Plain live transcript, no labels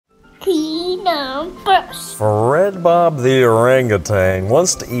Keenumbers. Fred Bob the orangutan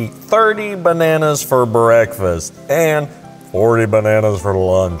wants to eat 30 bananas for breakfast and 40 bananas for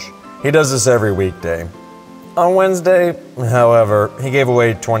lunch. He does this every weekday. On Wednesday, however, he gave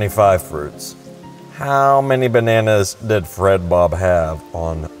away 25 fruits. How many bananas did Fred Bob have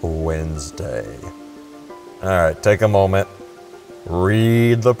on Wednesday? All right, take a moment.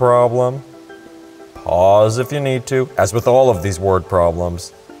 Read the problem. Pause if you need to. As with all of these word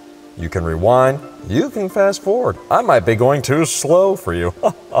problems, you can rewind, you can fast forward. I might be going too slow for you.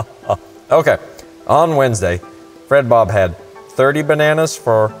 Okay, on Wednesday, Fred Bob had 30 bananas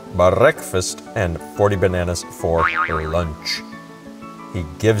for breakfast and 40 bananas for lunch. He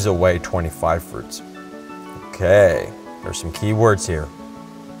gives away 25 fruits. Okay, there's some key words here.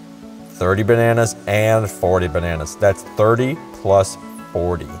 30 bananas and 40 bananas. That's 30 plus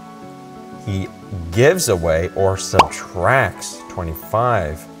 40. He gives away or subtracts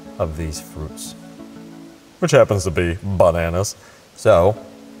 25 of these fruits, which happens to be bananas. So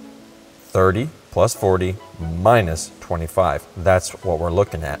 30 plus 40 minus 25. That's what we're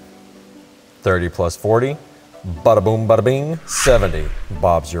looking at. 30 plus 40, bada boom, bada bing, 70.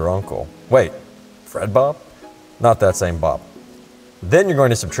 Bob's your uncle. Wait, Fred Bob? Not that same Bob. Then you're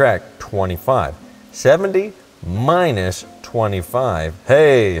going to subtract 25. 70 minus 25.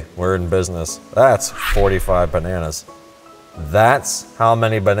 Hey, we're in business. That's 45 bananas. That's how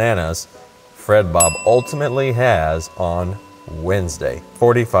many bananas Fred Bob ultimately has on Wednesday.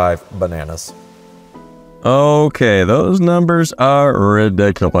 45 bananas. Okay, those numbers are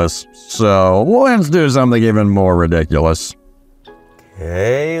ridiculous. So let's do something even more ridiculous.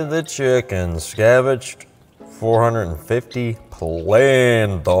 Okay, the chicken scavenged 450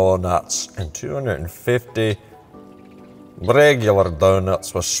 plain donuts and 250 regular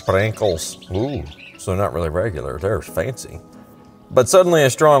donuts with sprinkles. Ooh, so not really regular, they're fancy. But suddenly a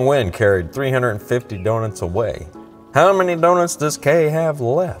strong wind carried 350 donuts away. How many donuts does Kay have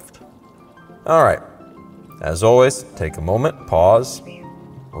left? All right, as always, take a moment, pause,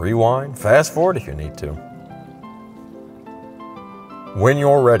 rewind, fast forward if you need to. When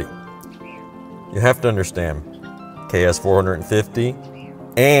you're ready, you have to understand, Kay has 450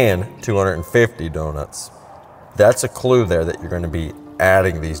 and 250 donuts. That's a clue there that you're going to be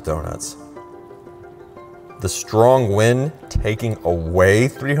adding these donuts. The strong wind taking away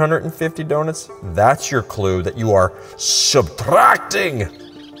 350 donuts, that's your clue that you are subtracting.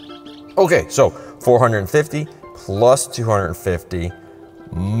 Okay, so 450 plus 250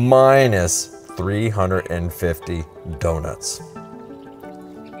 minus 350 donuts.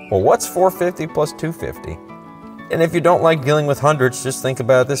 Well, what's 450 plus 250? And if you don't like dealing with hundreds, just think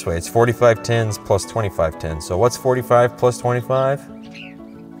about it this way. It's 45 tens plus 25 tens. So what's 45 plus 25?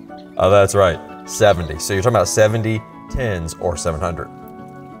 Oh, that's right, 70. So you're talking about 70 tens or 700.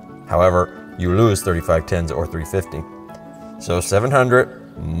 However, you lose 35 tens or 350. So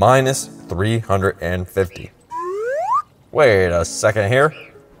 700 minus 350. Wait a second here.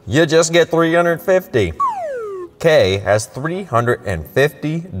 You just get 350. Kay has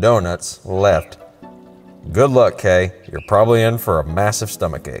 350 donuts left. Good luck, Kay. You're probably in for a massive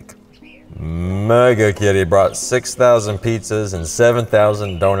stomachache. Mega Kitty brought 6,000 pizzas and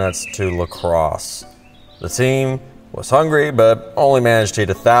 7,000 donuts to La Crosse. The team was hungry, but only managed to eat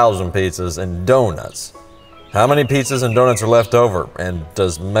 1,000 pizzas and donuts. How many pizzas and donuts are left over? And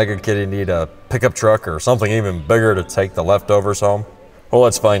does Mega Kitty need a pickup truck or something even bigger to take the leftovers home? Well,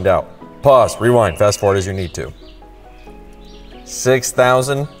 let's find out. Pause, rewind, fast forward as you need to.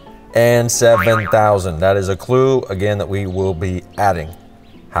 6,000 and 7,000. That is a clue, again, that we will be adding.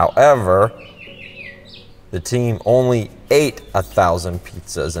 However, the team only ate 1,000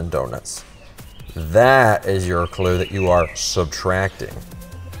 pizzas and donuts. That is your clue that you are subtracting.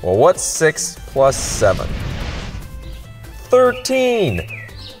 Well, what's 6 plus 7? 13.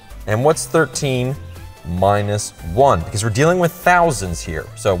 And what's 13 minus 1? Because we're dealing with thousands here.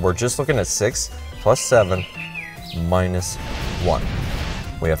 So we're just looking at 6 plus 7 minus 1.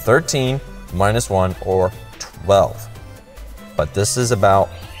 We have 13 minus 1, or 12. But this is about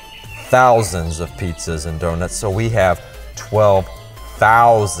thousands of pizzas and donuts, so we have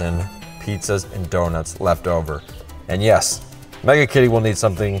 12,000 pizzas and donuts left over. And yes, Mega Kitty will need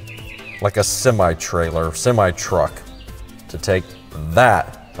something like a semi-trailer, semi-truck to take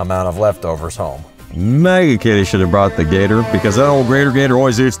that amount of leftovers home. Mega Kitty should have brought the Gator, because that old Gator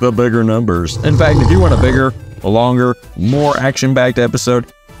always eats the bigger numbers. In fact, if you want a bigger, a longer, more action-packed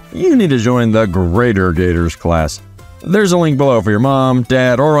episode, you need to join the Greater Gators class. There's a link below for your mom,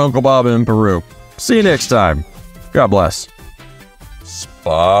 dad, or Uncle Bob in Peru. See you next time. God bless.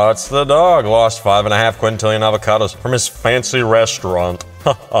 Spots the dog lost 5.5 quintillion avocados from his fancy restaurant.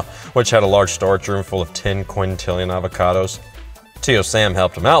 which had a large storage room full of 10 quintillion avocados. Tio Sam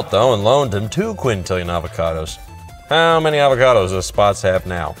helped him out though and loaned him 2 quintillion avocados. How many avocados does Spots have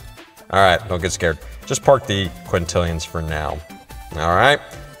now? Alright, don't get scared. Just park the quintillions for now. Alright,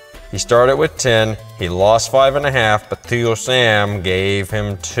 he started with 10, he lost 5.5, but Tio Sam gave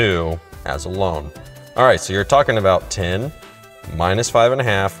him 2 as a loan. Alright, so you're talking about 10 minus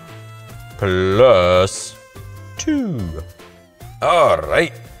 5.5 plus 2.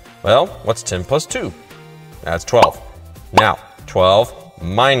 Alright, well, what's 10 plus 2? That's 12. Now, 12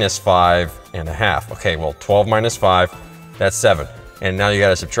 minus 5.5. Okay, well, 12 minus 5, that's 7. And now you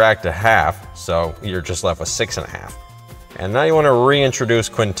gotta subtract a half, so you're just left with 6.5. And now you wanna reintroduce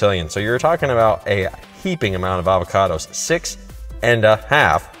quintillion. So you're talking about a heaping amount of avocados.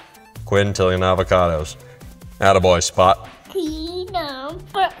 6.5 quintillion avocados. Attaboy, Spot.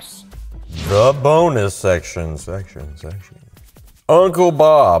 Keenumbers. The bonus section. Uncle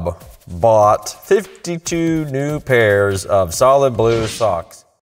Bob bought 52 new pairs of solid blue socks.